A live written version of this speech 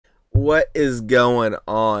What is going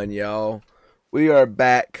on, y'all? We are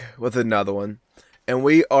back with another one, and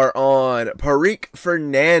we are on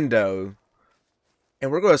Fernando,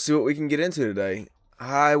 and we're going to see what we can get into today.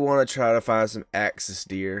 I want to try to find some axis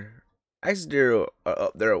deer. Axis deer are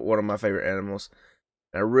up there, one of my favorite animals.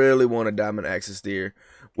 I really want a diamond axis deer.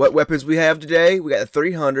 What weapons we have today? We got the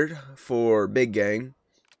 300 for big game,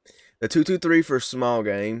 the 223 for small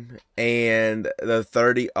game, and the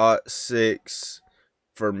 30-06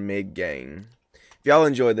 for mid game. If y'all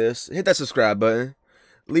enjoy this, hit that subscribe button,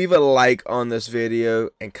 leave a like on this video,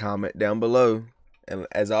 and comment down below. And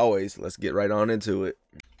as always, let's get right on into it.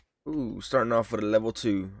 Ooh, starting off with a level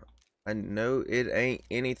 2. I know it ain't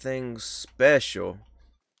anything special,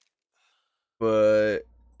 but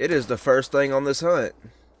it is the first thing on this hunt.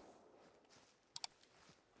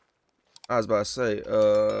 I was about to say,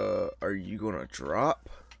 are you gonna drop?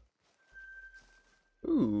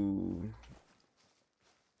 Ooh.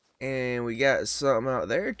 And we got something out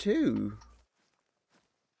there too.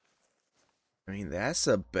 I mean, that's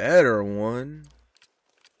a better one.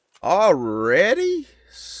 Already?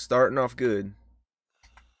 Starting off good.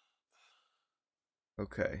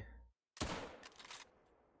 Okay.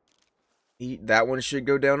 That one should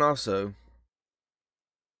go down also.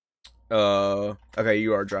 Okay,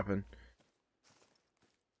 you are dropping.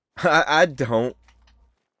 I don't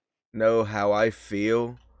know how I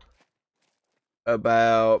feel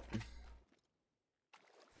about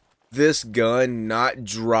this gun not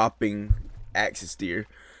dropping axis deer,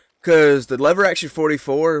 because the lever action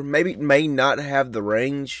 44 may not have the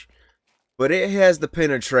range, but it has the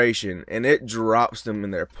penetration and it drops them in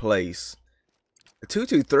their place. The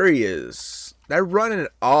 223 is, they're running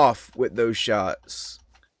off with those shots.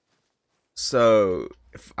 So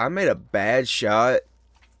if I made a bad shot,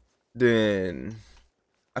 then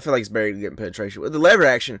I feel like it's barely getting penetration. With the lever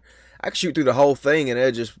action, I could shoot through the whole thing and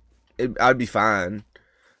I'd be fine.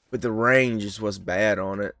 But the range is what's bad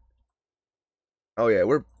on it. Oh yeah,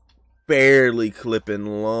 we're barely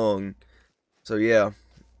clipping long. So yeah,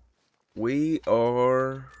 we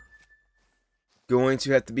are going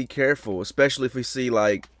to have to be careful, especially if we see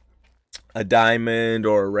like a diamond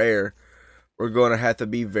or a rare. We're going to have to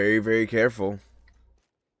be very, very careful.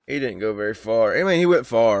 He didn't go very far. I mean, he went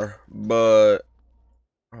far, but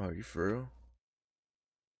oh, are you for real?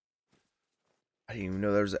 I didn't even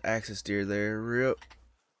know there was an axis deer there. Rip.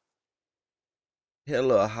 Hit a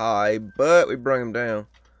little high, but we brought him down.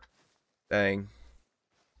 Dang.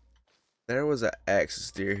 There was an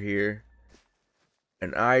axis deer here,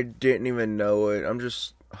 and I didn't even know it. I'm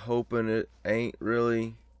just hoping it ain't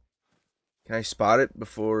really. Can I spot it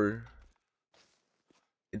before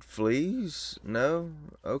it flees? No?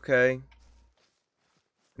 Okay.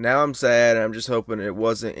 Now I'm sad. I'm just hoping it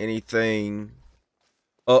wasn't anything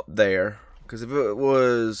up there. Because if it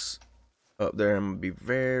was up there, I'm going to be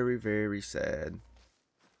very, very sad.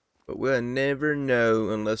 But we'll never know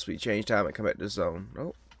unless we change time and come back to the zone.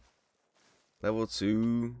 Oh. Level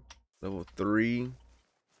 2. Level 3.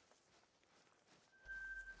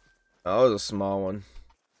 Oh, it was a small one.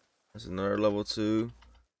 That's another level 2.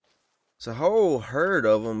 It's a whole herd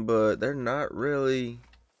of them, but they're not really.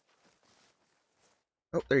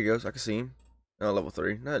 Oh, there he goes. I can see him. Oh, level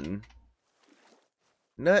 3.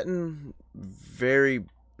 Nothing very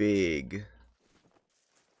big.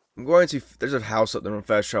 I'm going to. There's a house up there on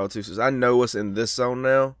fast travel too, so I know what's in this zone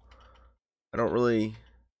now. I don't really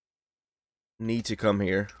need to come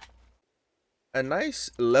here. A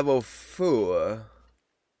nice level 4.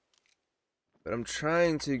 But I'm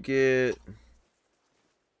trying to get.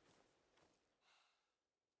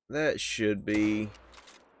 That should be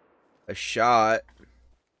a shot.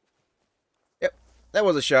 Yep, that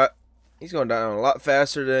was a shot. He's going down a lot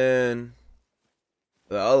faster than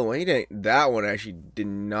the other one. He didn't. That one actually did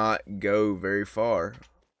not go very far.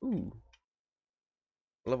 Ooh.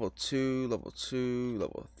 Level 2, level 2,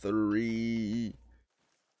 level 3.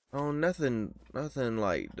 Oh, nothing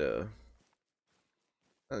like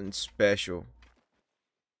nothing special.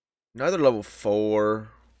 Another level 4.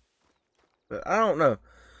 But I don't know.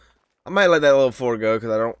 I might let that level 4 go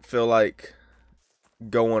because I don't feel like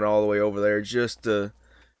going all the way over there just to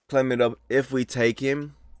claim it up if we take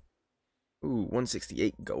him. Ooh,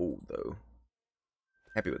 168 gold though.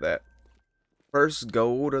 Happy with that. First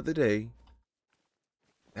gold of the day.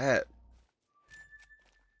 That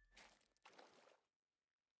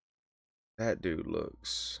dude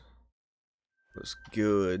looks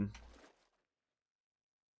good.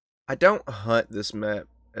 I don't hunt this map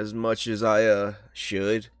as much as I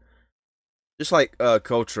should. Just like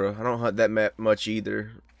Cultra, I don't hunt that map much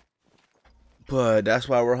either. But that's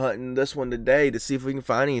why we're hunting this one today, to see if we can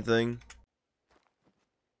find anything.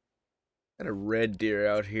 Got a red deer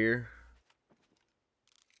out here.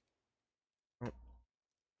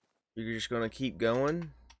 You're just gonna keep going?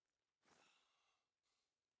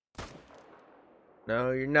 No,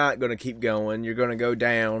 you're not gonna keep going. You're gonna go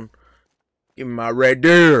down. Give me my red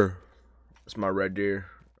deer. That's my red deer.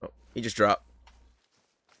 Oh, he just dropped.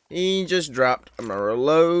 He just dropped. I'm gonna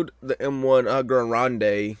reload the M1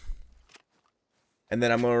 Grande. And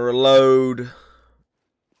then I'm gonna reload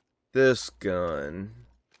this gun.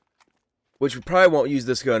 Which we probably won't use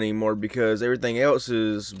this gun anymore because everything else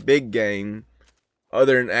is big game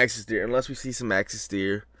other than axis deer, unless we see some axis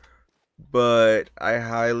deer. But I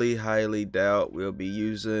highly, highly doubt we'll be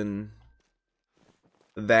using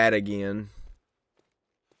that again.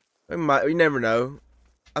 We never know.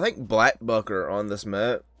 I think black buck are on this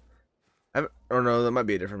map. Or no, that might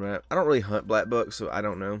be a different map. I don't really hunt black buck, so I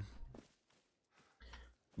don't know.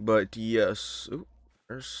 But yes, ooh,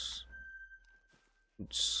 there's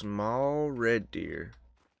small red deer.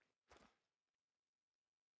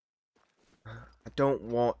 I don't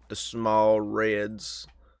want the small reds.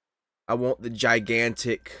 I want the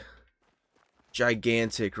gigantic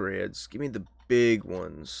reds. Give me the big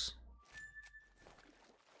ones.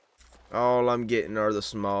 All I'm getting are the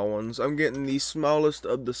small ones. I'm getting the smallest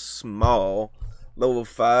of the small. Level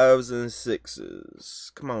 5s and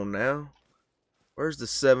 6s. Come on now. Where's the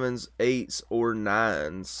 7s, 8s, or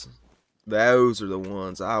 9s? Those are the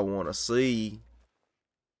ones I want to see.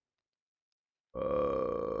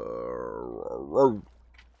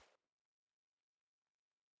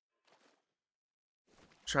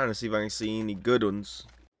 Trying to see if I can see any good ones.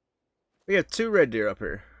 We have 2 red deer up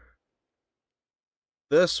here.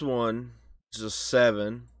 This one is a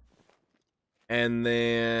 7. And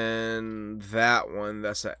then that one,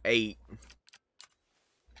 that's an 8.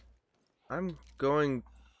 I'm going...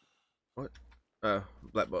 What? Oh,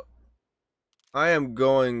 black buck. I am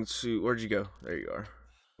going to... Where'd you go? There you are.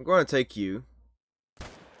 I'm going to take you.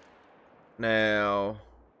 Now...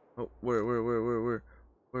 Oh,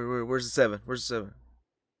 where's the 7? Where's the 7?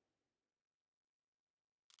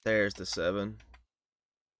 There's the 7.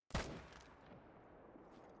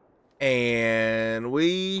 And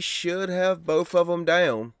we should have both of them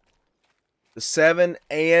down. The 7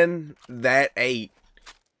 and that 8.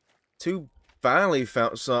 2 finally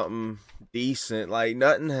found something decent. Like,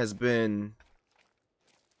 nothing has been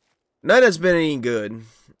any good.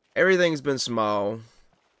 Everything's been small.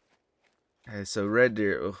 Okay, so red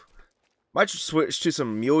deer. Ugh. Might switch to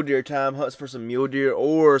some mule deer time. Hunts for some mule deer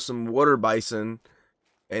or some water bison.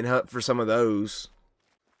 And hunt for some of those.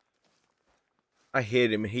 I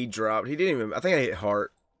hit him and he dropped. He didn't even... I think I hit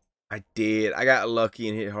heart. I did. I got lucky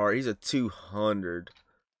and hit heart. He's a 200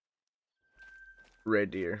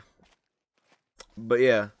 red deer. But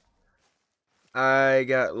yeah. I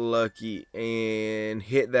got lucky and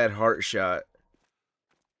hit that heart shot.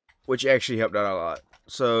 Which actually helped out a lot.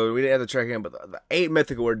 So we didn't have to track him. But the 8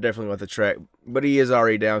 mythical were definitely worth the track. But he is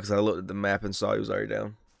already down because I looked at the map and saw he was already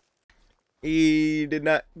down. He did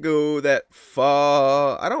not go that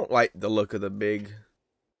far. I don't like the look of the big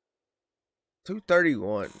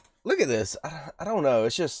 231. Look at this. I don't know.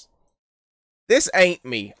 It's just... This ain't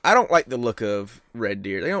me. I don't like the look of red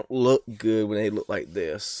deer. They don't look good when they look like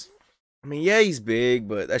this. I mean, yeah, he's big,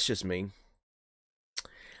 but that's just me.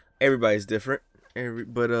 Everybody's different.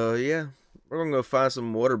 But, yeah. We're going to go find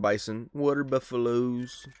some water bison. Water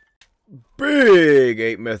buffaloes. Big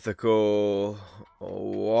 8 mythical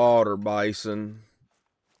water bison.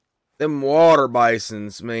 Them water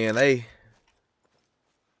bisons, man, they...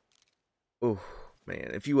 Oh,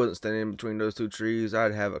 man, if you wasn't standing in between those 2 trees,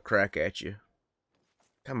 I'd have a crack at you.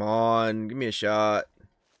 Come on, give me a shot.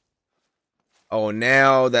 Oh,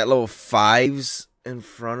 now that level 5's in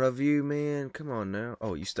front of you, man. Come on now.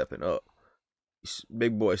 Oh, you stepping up.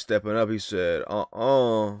 Big boy stepping up. He said, No,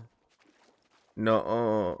 oh.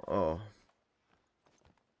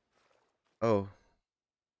 Oh.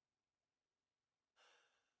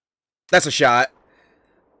 That's a shot.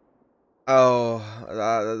 Oh,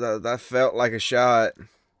 that felt like a shot.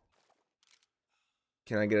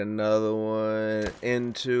 Can I get another one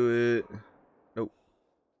into it? Nope.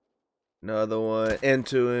 Another one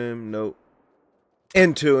into him. Nope.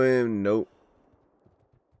 Into him. Nope.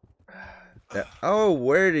 Oh,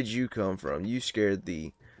 where did you come from? You scared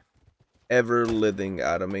the ever-living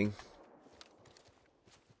out of me.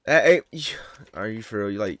 That 8... Are you for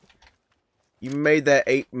real? Like, you made that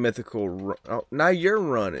 8 mythical run. Oh, now you're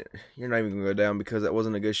running. You're not even going to go down because that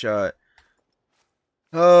wasn't a good shot.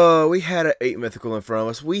 Oh, we had an 8 mythical in front of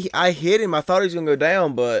us. I hit him. I thought he was going to go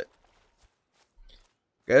down, but...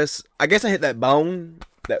 I guess I hit that bone.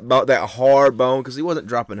 That hard bone because he wasn't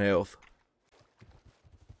dropping health.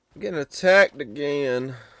 Getting attacked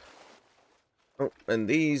again. Oh, and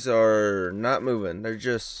these are not moving. They're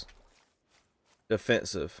just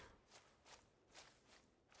defensive.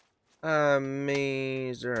 I mean,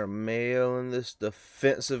 is there a male in this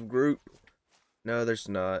defensive group? No, there's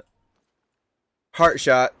not. Heart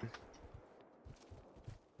shot.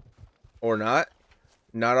 Or not.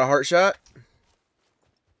 Not a heart shot.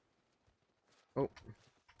 Oh.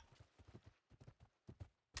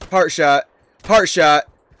 Heart shot. Heart shot.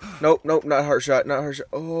 Nope, nope, not heart shot. Not heart shot.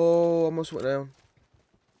 Oh, almost went down.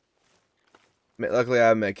 Luckily, I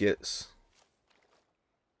have medkits.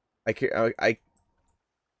 I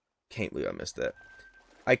can't believe I missed that.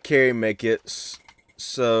 I carry medkits,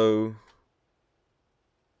 so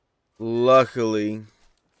luckily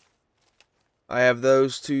I have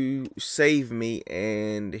those to save me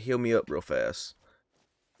and heal me up real fast.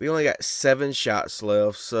 We only got 7 shots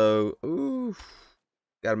left, so ooh,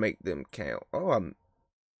 gotta make them count. Oh,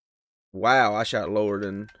 wow, I shot lower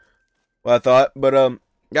than what I thought, but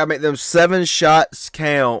gotta make them 7 shots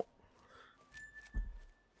count.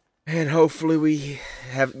 And hopefully we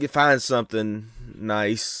find something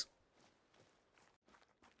nice.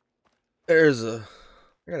 I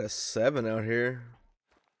got a 7 out here.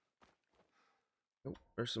 Oh,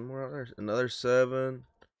 there's some more out there. Another 7.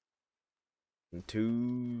 And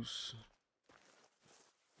 2s.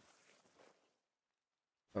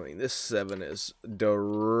 I mean, this 7 is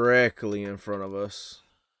directly in front of us.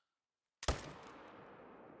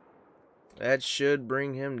 That should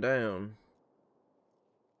bring him down.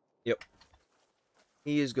 Yep.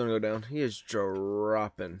 He is going to go down. He is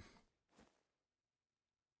dropping.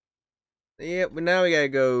 Yep, but now we got to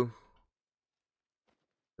go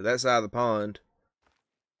to that side of the pond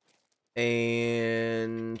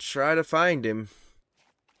and try to find him.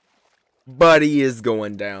 But he is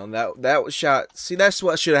going down. That was shot. See, that's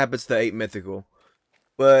what should happen to the 8 mythical.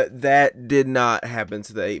 But that did not happen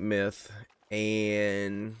to the 8 myth.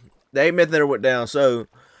 And the 8 myth never went down. So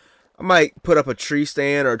I might put up a tree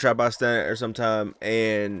stand or a tripod stand or sometime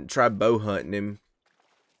and try bow hunting him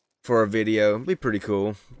for a video. It'd be pretty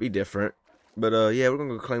cool. Be different. But yeah, we're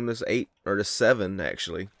gonna go claim this 8 or the 7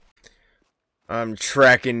 actually. I'm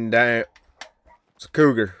tracking down. It's a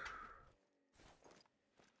cougar.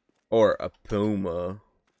 Or a puma,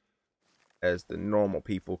 as the normal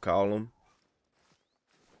people call them.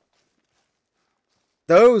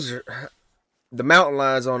 Those are the mountain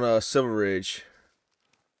lions on Silver Ridge.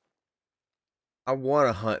 I want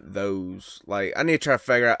to hunt those. Like, I need to try to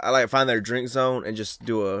figure out. I like find their drink zone and just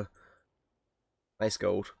do a nice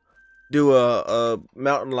gold. Do a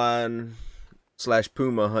mountain lion /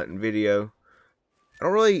 puma hunting video. I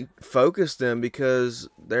don't really focus them because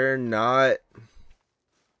they're not.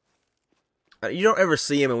 You don't ever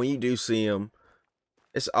see them, and when you do see them,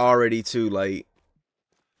 it's already too late.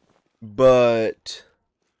 But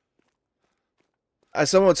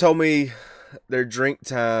someone told me their drink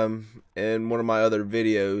time in one of my other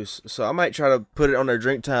videos, so I might try to put it on their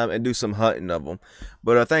drink time and do some hunting of them.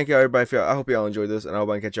 But thank you everybody. I hope y'all enjoyed this, and I hope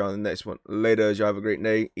I can catch y'all on the next one. Later, y'all have a great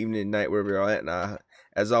day, evening, night, wherever you're at. And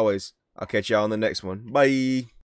as always, I'll catch y'all on the next one. Bye.